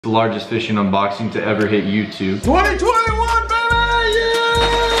The largest fishing unboxing to ever hit YouTube. 2021, baby!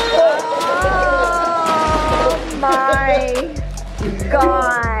 Yeah! Oh my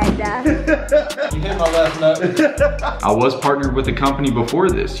god. You hit my left nut. I was partnered with a company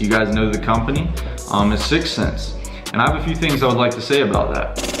before this. You guys know the company. It's 6 Cents. And I have a few things I would like to say about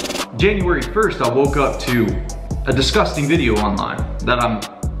that. January 1st, I woke up to a disgusting video online that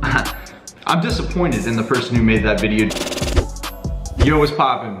I'm disappointed in the person who made that video. Yo, what's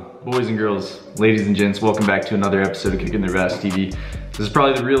poppin', boys and girls, ladies and gents? Welcome back to another episode of Kicking Their Bass TV. This is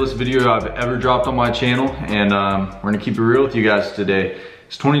probably the realest video I've ever dropped on my channel, and we're gonna keep it real with you guys today.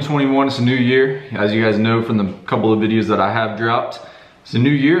 It's 2021, it's a new year. As you guys know from the couple of videos that I have dropped, it's a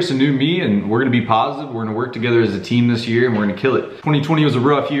new year, it's a new me, and we're gonna be positive. We're gonna work together as a team this year, and we're gonna kill it. 2020 was a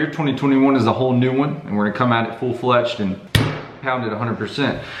rough year. 2021 is a whole new one, and we're gonna come at it full-fledged and pound it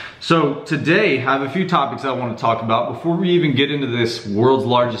 100%. So today, I have a few topics I want to talk about. Before we even get into this world's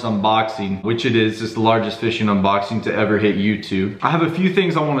largest unboxing, which it is, it's the largest fishing unboxing to ever hit YouTube. I have a few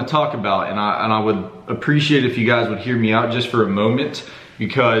things I want to talk about, and I would appreciate if you guys would hear me out just for a moment,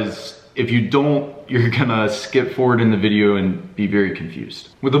 because if you don't, you're gonna skip forward in the video and be very confused.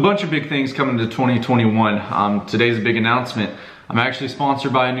 With a bunch of big things coming to 2021, today's a big announcement. I'm actually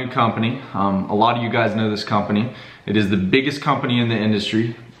sponsored by a new company. A lot of you guys know this company. It is the biggest company in the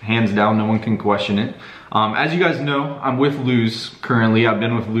industry. Hands down, no one can question it. As you guys know, I'm with Luz currently. I've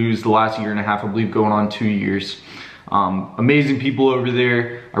been with Luz the last year and a half, I believe going on 2 years. Amazing people over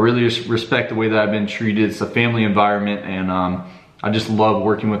there. I really respect the way that I've been treated. It's a family environment, and I just love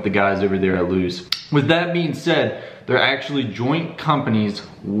working with the guys over there at Luz. With that being said, they're actually joint companies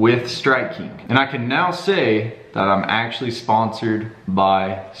with Strike King. And I can now say that I'm actually sponsored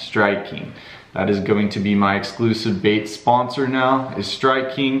by Strike King. That is going to be my exclusive bait sponsor now, is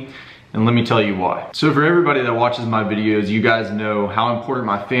Strike King. And let me tell you why. So for everybody that watches my videos, you guys know how important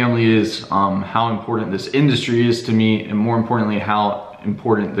my family is, how important this industry is to me, and more importantly, how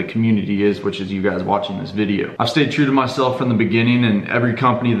important the community is, which is you guys watching this video. I've stayed true to myself from the beginning, and every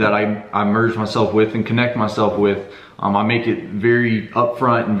company that I merge myself with and connect myself with, I make it very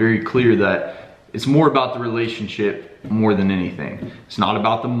upfront and very clear that it's more about the relationship more than anything. It's not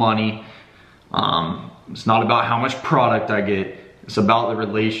about the money. It's not about how much product I get. It's about the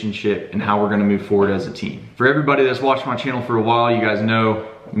relationship and how we're gonna move forward as a team. For everybody that's watched my channel for a while, you guys know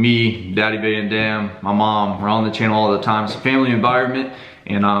me, Daddy Van Dam, my mom, we're on the channel all the time. It's a family environment,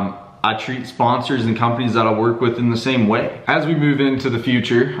 and I treat sponsors and companies that I work with in the same way. As we move into the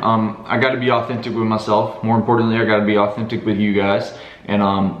future, I gotta be authentic with myself. More importantly, I gotta be authentic with you guys. And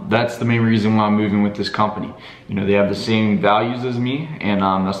that's the main reason why I'm moving with this company. You know, they have the same values as me, and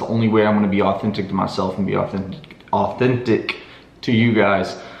that's the only way I'm gonna be authentic to myself and be authentic to you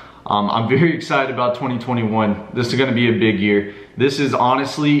guys. I'm very excited about 2021. This is gonna be a big year. This is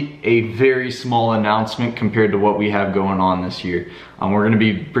honestly a very small announcement compared to what we have going on this year. We're gonna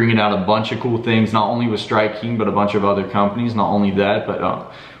be bringing out a bunch of cool things, not only with Strike King, but a bunch of other companies. Not only that,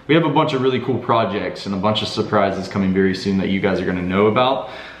 but we have a bunch of really cool projects and a bunch of surprises coming very soon that you guys are gonna know about.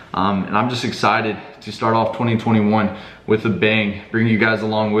 And I'm just excited to start off 2021 with a bang, bring you guys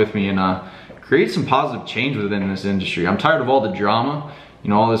along with me, and create some positive change within this industry. I'm tired of all the drama. You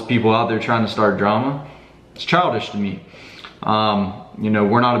know, all these people out there trying to start drama. It's childish to me. You know,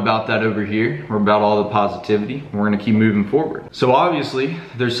 we're not about that over here. We're about all the positivity. We're gonna keep moving forward. So obviously,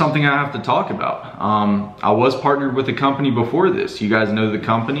 there's something I have to talk about. I was partnered with a company before this. You guys know the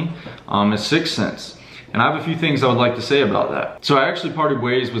company. It's 6 Cents. And I have a few things I would like to say about that. So I actually parted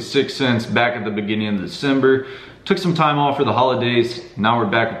ways with 6 Cents back at the beginning of December. Took some time off for the holidays. Now we're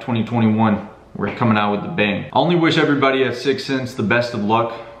back at 2021. We're coming out with the bang. I only wish everybody at 6 Cents the best of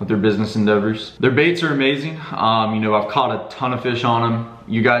luck with their business endeavors. Their baits are amazing. You know, I've caught a ton of fish on them.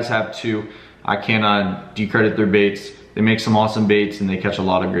 You guys have too. I cannot decredit their baits. They make some awesome baits and they catch a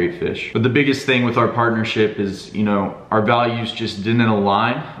lot of great fish. But the biggest thing with our partnership is, you know, our values just didn't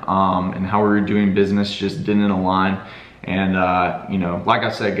align, and how we were doing business just didn't align. And you know, like I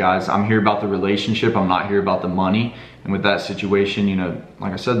said, guys, I'm here about the relationship. I'm not here about the money. And with that situation, you know,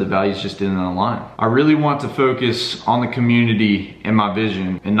 like I said, the values just didn't align. I really want to focus on the community and my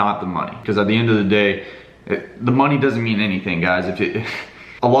vision and not the money. Because at the end of the day, the money doesn't mean anything, guys.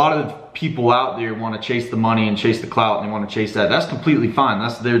 A lot of people out there want to chase the money and chase the clout, and they want to chase that. That's completely fine.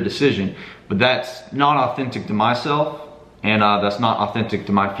 That's their decision. But that's not authentic to myself, and that's not authentic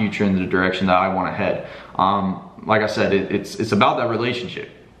to my future and the direction that I want to head. Like I said, it's about that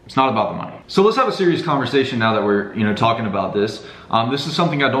relationship. It's not about the money. So let's have a serious conversation now that we're, you know, talking about this. This is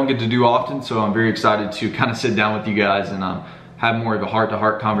something I don't get to do often, so I'm very excited to kind of sit down with you guys and have more of a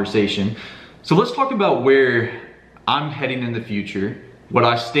heart-to-heart conversation. So let's talk about where I'm heading in the future what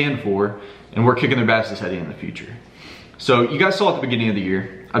I stand for, and we're kicking their asses heading in the future. So you guys saw at the beginning of the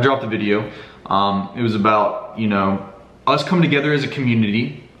year, I dropped a video. It was about, you know, us coming together as a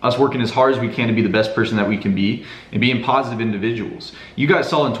community, us working as hard as we can to be the best person that we can be, and being positive individuals. You guys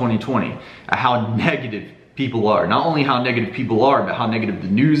saw in 2020 how negative people are. Not only how negative people are, but how negative the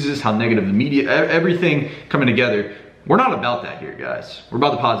news is, how negative the media, everything coming together. We're not about that here, guys. We're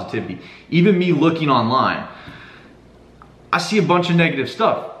about the positivity. Even me looking online, I see a bunch of negative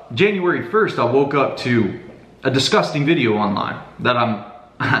stuff. January 1st, I woke up to a disgusting video online that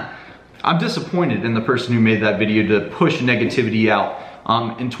I'm disappointed in the person who made that video to push negativity out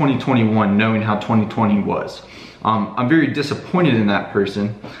in 2021, knowing how 2020 was. I'm very disappointed in that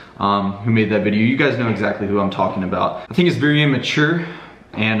person who made that video. You guys know exactly who I'm talking about. I think it's very immature,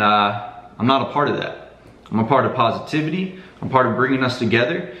 and I'm not a part of that. I'm a part of positivity. I'm part of bringing us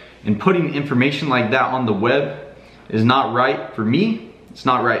together, and putting information like that on the web is not right for me. It's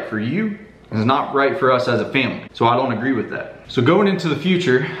not right for you. It's not right for us as a family. So I don't agree with that. So going into the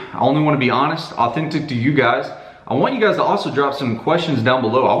future, I only want to be honest, authentic to you guys. I want you guys to also drop some questions down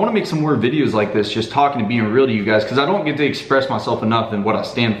below. I want to make some more videos like this, just talking and being real to you guys, because I don't get to express myself enough in what I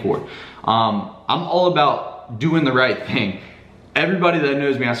stand for. I'm all about doing the right thing. Everybody that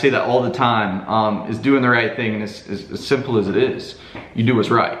knows me, I say that all the time, is doing the right thing, and it's as simple as it is. You do what's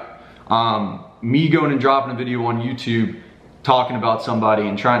right. Me going and dropping a video on YouTube talking about somebody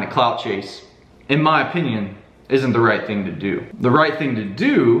and trying to clout chase, in my opinion, isn't the right thing to do. The right thing to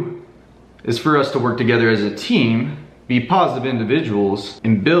do is for us to work together as a team, be positive individuals,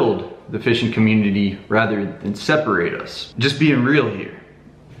 and build the fishing community rather than separate us. Just being real here.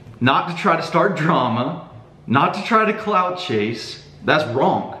 Not to try to start drama, not to try to clout chase. That's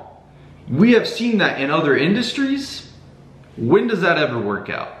wrong. We have seen that in other industries. When does that ever work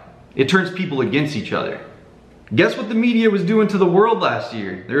out? It turns people against each other. Guess what the media was doing to the world last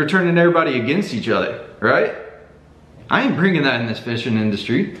year? They were turning everybody against each other, right? I ain't bringing that in this fishing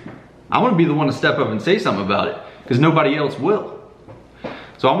industry. I want to be the one to step up and say something about it, because nobody else will.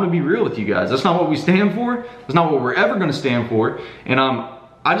 So I want to be real with you guys. That's not what we stand for. That's not what we're ever going to stand for. And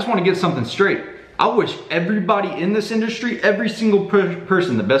I just want to get something straight. I wish everybody in this industry, every single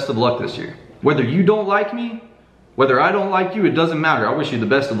person, the best of luck this year. Whether you don't like me, whether I don't like you, it doesn't matter. I wish you the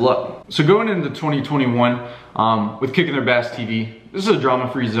best of luck. So going into 2021, with Kicking Their Bass TV, this is a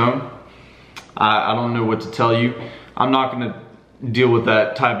drama-free zone. I don't know what to tell you. I'm not gonna deal with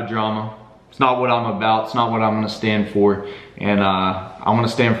that type of drama. It's not what I'm about. It's not what I'm gonna stand for. And I wanna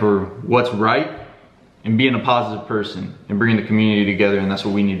stand for what's right and being a positive person and bringing the community together, and that's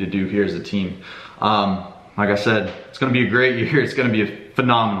what we need to do here as a team. Like I said, it's gonna be a great year. It's gonna be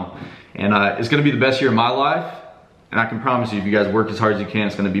phenomenal. And it's gonna be the best year of my life. And I can promise you, if you guys work as hard as you can,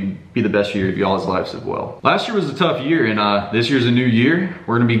 it's gonna be the best year of y'all's lives as well. Last year was a tough year, and this year's a new year.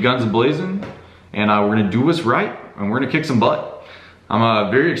 We're gonna be guns a-blazing, and we're gonna do what's right, and we're gonna kick some butt.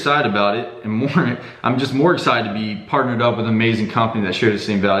 I'm very excited about it, and I'm just more excited to be partnered up with an amazing company that share the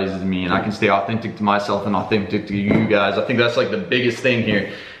same values as me, and I can stay authentic to myself and authentic to you guys. I think that's like the biggest thing here,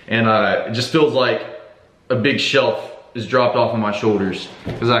 and it just feels like a big shelf is dropped off of my shoulders,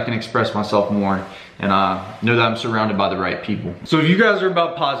 because I can express myself more and know that I'm surrounded by the right people. So if you guys are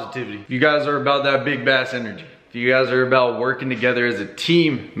about positivity, if you guys are about that big bass energy, if you guys are about working together as a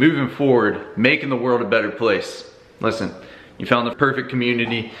team, moving forward, making the world a better place, listen, you found the perfect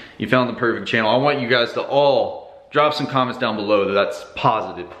community, you found the perfect channel. I want you guys to all drop some comments down below that's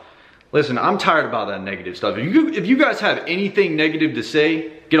positive. Listen, I'm tired about that negative stuff. If you guys have anything negative to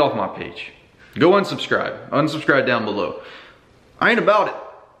say, get off my page. Go unsubscribe. Unsubscribe down below. I ain't about it.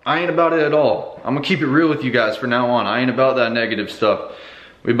 I ain't about it at all. I'm gonna keep it real with you guys from now on. I ain't about that negative stuff.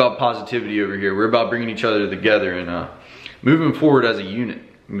 We're about positivity over here. We're about bringing each other together and moving forward as a unit,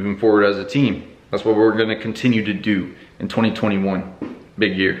 moving forward as a team. That's what we're gonna continue to do in 2021.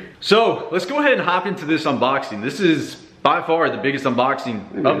 Big year. So let's go ahead and hop into this unboxing. This is by far the biggest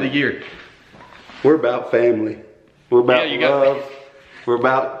unboxing of the year. We're about family. We're about love. We're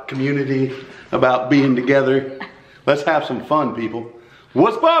about community, about being together. Let's have some fun, people.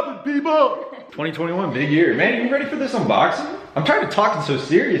 What's poppin', people? 2021, big year. Man, you ready for this unboxing? I'm tired of talking so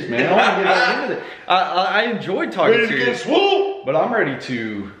serious, man. I want to get right into it. I enjoy talking ready serious. To get swole? But I'm ready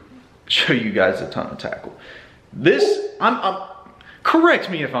to show you guys a ton of tackle. This, correct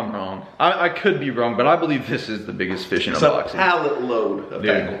me if I'm wrong. I could be wrong, but I believe this is the biggest fishing unboxing. It's a pallet load of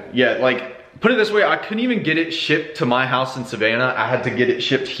tackle. Yeah, like, put it this way, I couldn't even get it shipped to my house in Savannah. I had to get it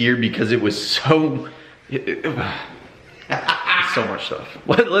shipped here because it was so, so much stuff.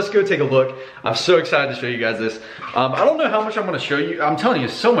 Let's go take a look. I'm so excited to show you guys this. I don't know how much I'm gonna show you. I'm telling you,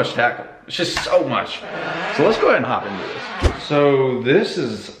 so much tackle. It's just so much. So let's go ahead and hop into this. So this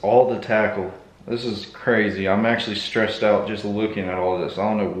is all the tackle. This is crazy. I'm actually stressed out just looking at all this. I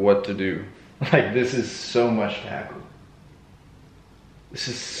don't know what to do. Like, this is so much tackle. This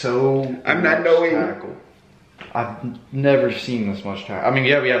is so much tackle. I've never seen this much tackle. I mean,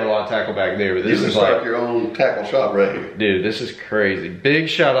 yeah, we had a lot of tackle back there, but this is like your own tackle shop right here. Dude, this is crazy. Big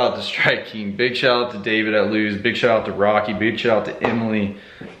shout out to Strike King. Big shout out to David at Lou's. Big shout out to Rocky. Big shout out to Emily.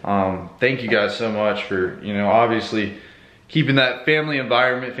 Thank you guys so much for, you know, obviously keeping that family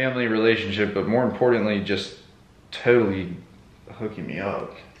environment, family relationship, but more importantly, just totally hooking me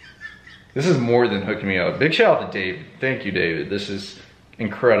up. This is more than hooking me up. Big shout out to David. Thank you, David. This is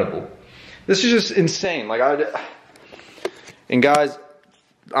incredible. This is just insane. Like, and guys,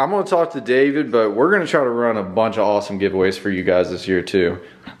 I'm gonna talk to David, but we're gonna try to run a bunch of awesome giveaways for you guys this year too.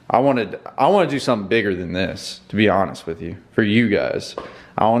 I want to do something bigger than this, to be honest with you, for you guys.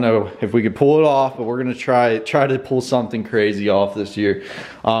 I don't know if we could pull it off, but we're gonna try to pull something crazy off this year.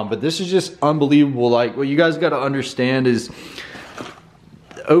 But this is just unbelievable. Like, what you guys got to understand is,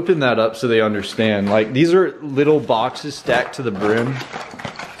 open that up so they understand. Like, these are little boxes stacked to the brim.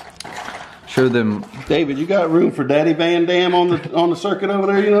 Show them. David, you got room for Daddy Van Dam on the circuit over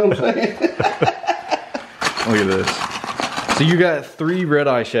there, you know what I'm saying? Look at this. So you got 3 red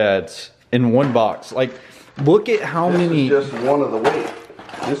eye shads in one box. Like, look at how many. This is just one of the weight.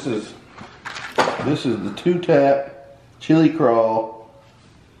 This is the 2-tap chili crawl.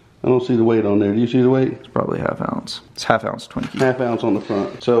 I don't see the weight on there. Do you see the weight? It's probably ½ ounce. It's ½ ounce, 20. ½ ounce on the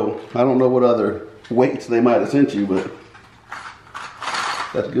front. So I don't know what other weights they might have sent you, but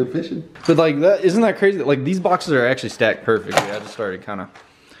that's good fishing. But like, that, isn't that crazy? Like, these boxes are actually stacked perfectly. I just started kind of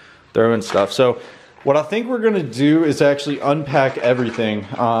throwing stuff. So what I think we're gonna do is actually unpack everything.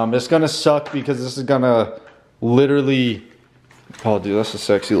 It's gonna suck because this is gonna literally, oh dude, that's a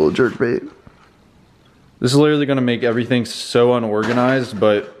sexy little jerk bait. This is literally gonna make everything so unorganized,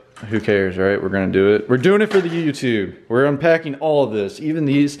 but who cares, right? We're gonna do it. We're doing it for the YouTube. We're unpacking all of this, even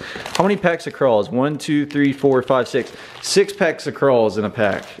these. How many packs of crawls? 1, 2, 3, 4, 5, 6. 6 packs of crawls in a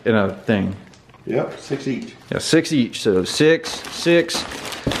pack, in a thing. Yep, 6 each. Yeah, 6 each, so 6.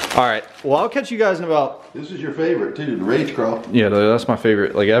 All right, well, I'll catch you guys in about. This is your favorite too, the Rage Crawl. Yeah, that's my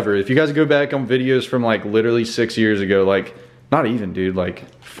favorite, like, ever. If you guys go back on videos from like literally 6 years ago, like, not even, dude, like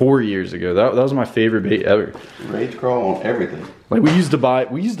 4 years ago, that was my favorite bait ever. Rage Crawl on everything. Like, we used to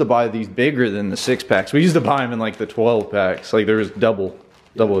buy these bigger than the 6 packs. We used to buy them in like the 12 packs. Like, there was double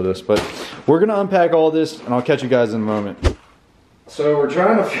of this. But we're gonna unpack all this, and I'll catch you guys in a moment. So we're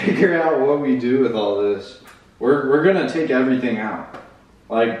trying to figure out what we do with all this. We're gonna take everything out.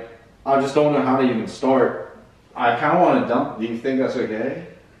 Like, I just don't know how to even start. I kind of want to dump. Do you think that's okay?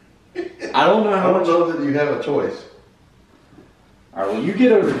 I don't know how much. I don't know that you have a choice. All right, well, you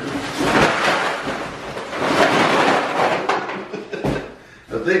get over here.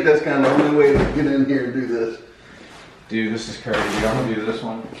 I think that's kind of the only way to get in here and do this. Dude, this is crazy. I'm gonna do this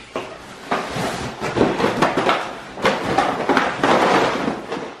one.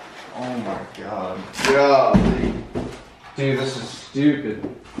 Oh my god. Golly. Dude, this is stupid.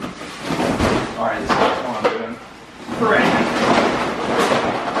 Alright, this is what I'm doing.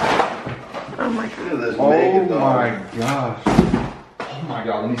 Oh my god. Look at this Oh mega my dog. gosh. Oh my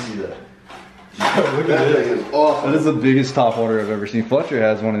god, let me see that. Look at That this. thing is awesome. That is the biggest topwater I've ever seen. Fletcher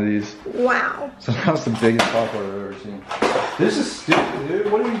has one of these. Wow. So that's the biggest topwater I've ever seen. This is stupid,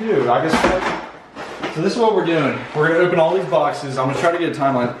 dude. What do we do? I guess. So this is what we're doing. We're gonna open all these boxes. I'm gonna try to get a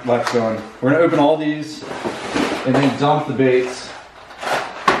time lapse going. We're gonna open all these and then dump the baits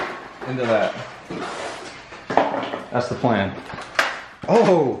into that. That's the plan.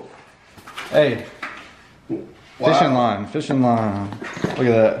 Oh, hey, Wow. fishing line. Look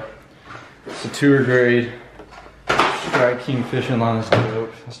at that. It's a tour grade Strike King fishing line. Is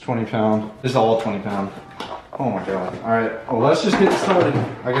dope. That's 20 pound. This is all 20 pound. Oh my god. All right. Well, let's just get started.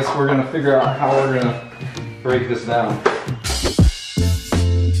 I guess we're gonna figure out how we're gonna break this down.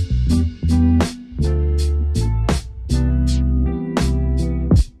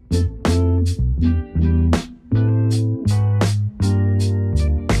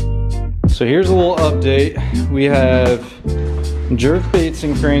 So here's a little update. We have jerk baits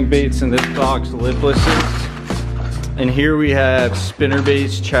and crankbaits in this box, liplesses. And here we have spinner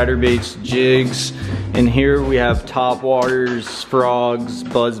baits, chatter baits, jigs. And here we have top waters, frogs,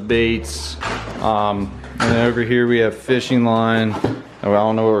 buzz baits. And then over here we have fishing line. Oh, I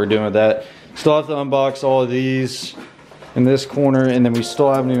don't know what we're doing with that. Still have to unbox all of these in this corner, and then we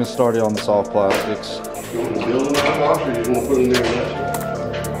still haven't even started on the soft plastics. You want to build another box or you just want to put it in there and rest?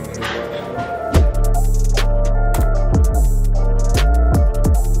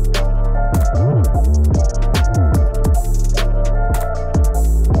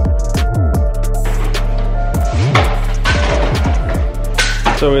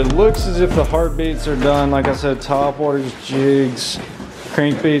 So it looks as if the hard baits are done. Like I said, top waters, jigs,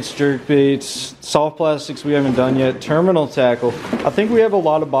 crankbaits, jerk baits, soft plastics we haven't done yet, terminal tackle. I think we have a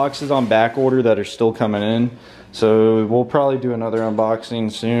lot of boxes on back order that are still coming in. So we'll probably do another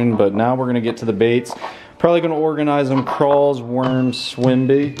unboxing soon, but now we're gonna get to the baits. Probably gonna organize them: crawls, worms, swim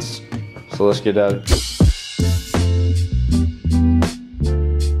baits. So let's get at it.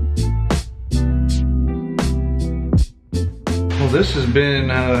 Well, this has been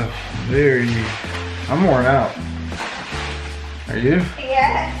I'm worn out. Are you?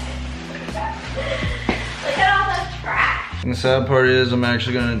 Yes. Look at all the trash. And the sad part is I'm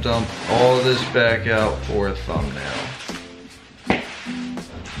actually gonna dump all of this back out for a thumbnail.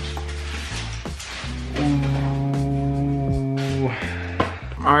 Ooh.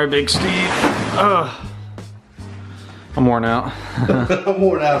 All right, Big Steve. I'm worn out. I'm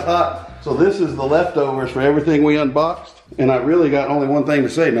worn out hot. So this is the leftovers for everything we unboxed. And I really got only one thing to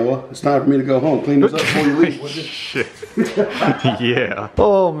say, Noah. It's time for me to go home. Clean this up before you leave, would you? Shit. Yeah.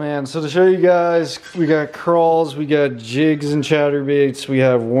 Oh man, so to show you guys, we got crawls, we got jigs and chatterbaits, we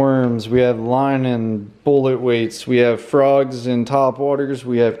have worms, we have line and bullet weights, we have frogs and top waters,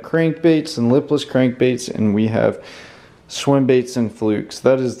 we have crankbaits and lipless crankbaits, and we have swim baits and flukes.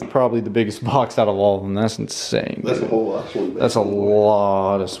 That is probably the biggest box out of all of them. That's insane. That's a whole lot of swim baits. That's a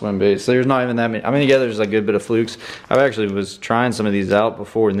lot of swim baits. There's not even that many. I mean, yeah, there's a good bit of flukes. I actually was trying some of these out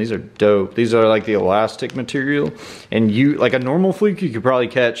before, and these are dope. These are like the elastic material, and you, like a normal fluke, you could probably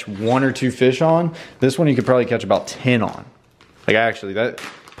catch 1 or 2 fish on. This one you could probably catch about 10 on. Like actually, that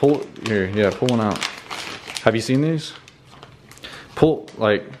pull here, yeah, pull one out. Have you seen these? Pull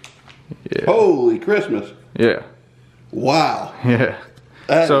like, yeah. Holy Christmas! Yeah. Wow. Yeah.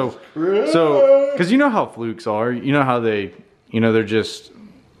 So, because you know how flukes are, you know how they, they're just,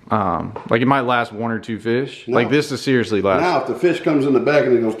 like it might last 1 or 2 fish. No. Like this is seriously last. Now if the fish comes in the bag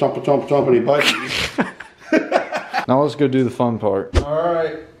and it goes chomp, chomp, chomp and he bites you. Now let's go do the fun part. All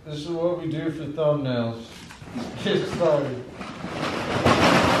right, this is what we do for thumbnails. Get started.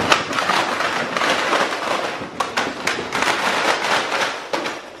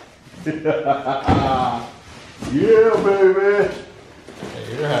 Yeah, baby.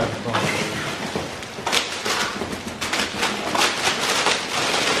 Hey, you're having fun.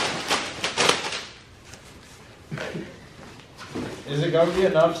 Is it gonna be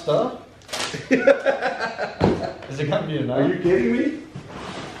enough stuff? Is it gonna be enough? Are you kidding me?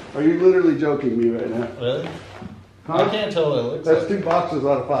 Are you literally joking me right now? Really? Huh? I can't tell what it looks That's like. 2 boxes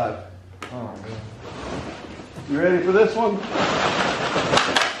out of 5. Oh, man. You ready for this one?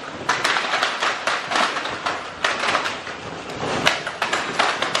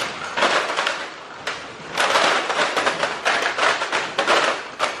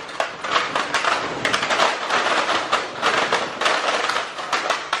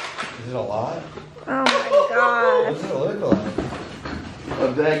 Is it a lot? Oh my god. What does it look like?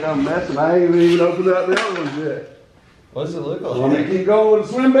 A daggone mess, and I ain't even opened up the other ones yet. What does it look like? Want me to keep going with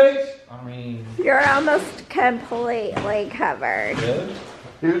the swim baits? I mean, You're almost completely covered. really?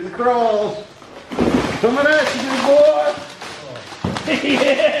 Here's the crawls. Coming at you, big boy.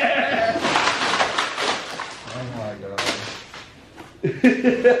 Yeah. Oh my god.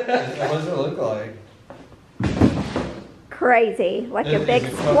 What does it look like? Crazy. Like a big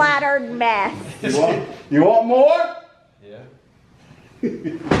splattered mess. You want more? Yeah.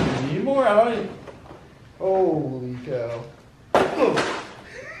 You need more? I don't even... Holy cow.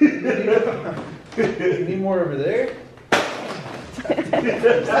 You need more over there?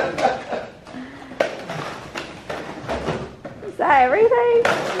 Is that everything?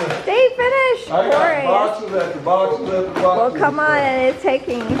 Steve, finish I got pouring. boxes after boxes after boxes. Well, come on, it's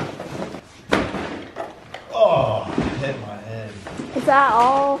taking. Oh, hit my head. Is that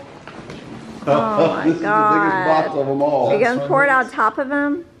all? Oh my This is the biggest box god. of them all. Are you gonna pour it on top of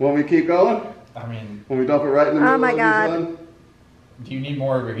him? Want me to keep going? I mean, Want me to dump it right in the middle Oh my of God. you, son? do you need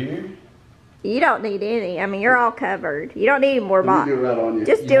more over here? You don't need any. I mean, you're all covered. You don't need more Let box. me do it right on you.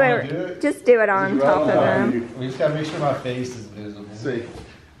 Just You do wanna it. do it? Just do it on Just right top of on him. you. We just gotta make sure my face is visible. See,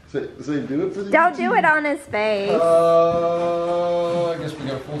 do it for the Don't do it on his face. I guess we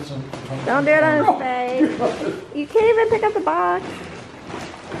gotta pull some. Don't do it on his face. You can't even pick up the box.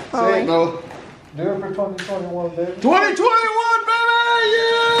 Say it, no. Do it for 2021, baby. 2021, baby!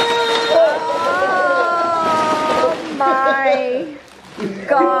 Yeah! Oh my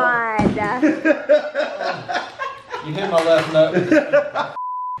god. You hit my left nut.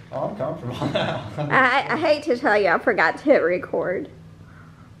 Oh, I'm comfortable now. I hate to tell you, I forgot to hit record.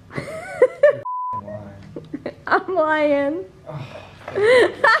 I'm lying. Oh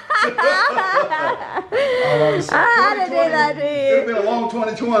I didn't do that to It's you. been a long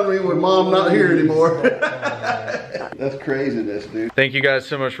 2020 with mom not here anymore. That's craziness, dude. Thank you guys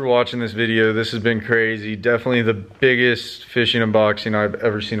so much for watching this video. This has been crazy. Definitely the biggest fishing unboxing I've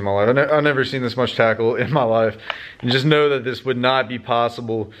ever seen in my life. I've never seen this much tackle in my life. And just know that this would not be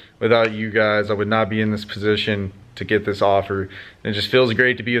possible without you guys. I would not be in this position to get this offer. And it just feels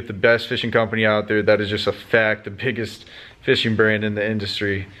great to be with the best fishing company out there. That is just a fact, the biggest fishing brand in the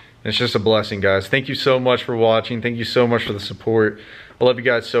industry. And it's just a blessing, guys. Thank you so much for watching. Thank you so much for the support. I love you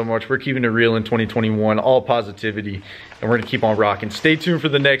guys so much. We're keeping it real in 2021, all positivity, and we're gonna keep on rocking. Stay tuned for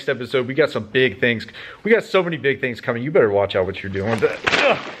the next episode. We got some big things. We got so many big things coming. You better watch out what you're doing with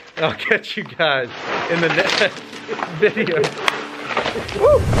that. I'll catch you guys in the next video.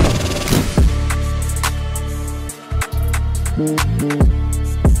 Woo!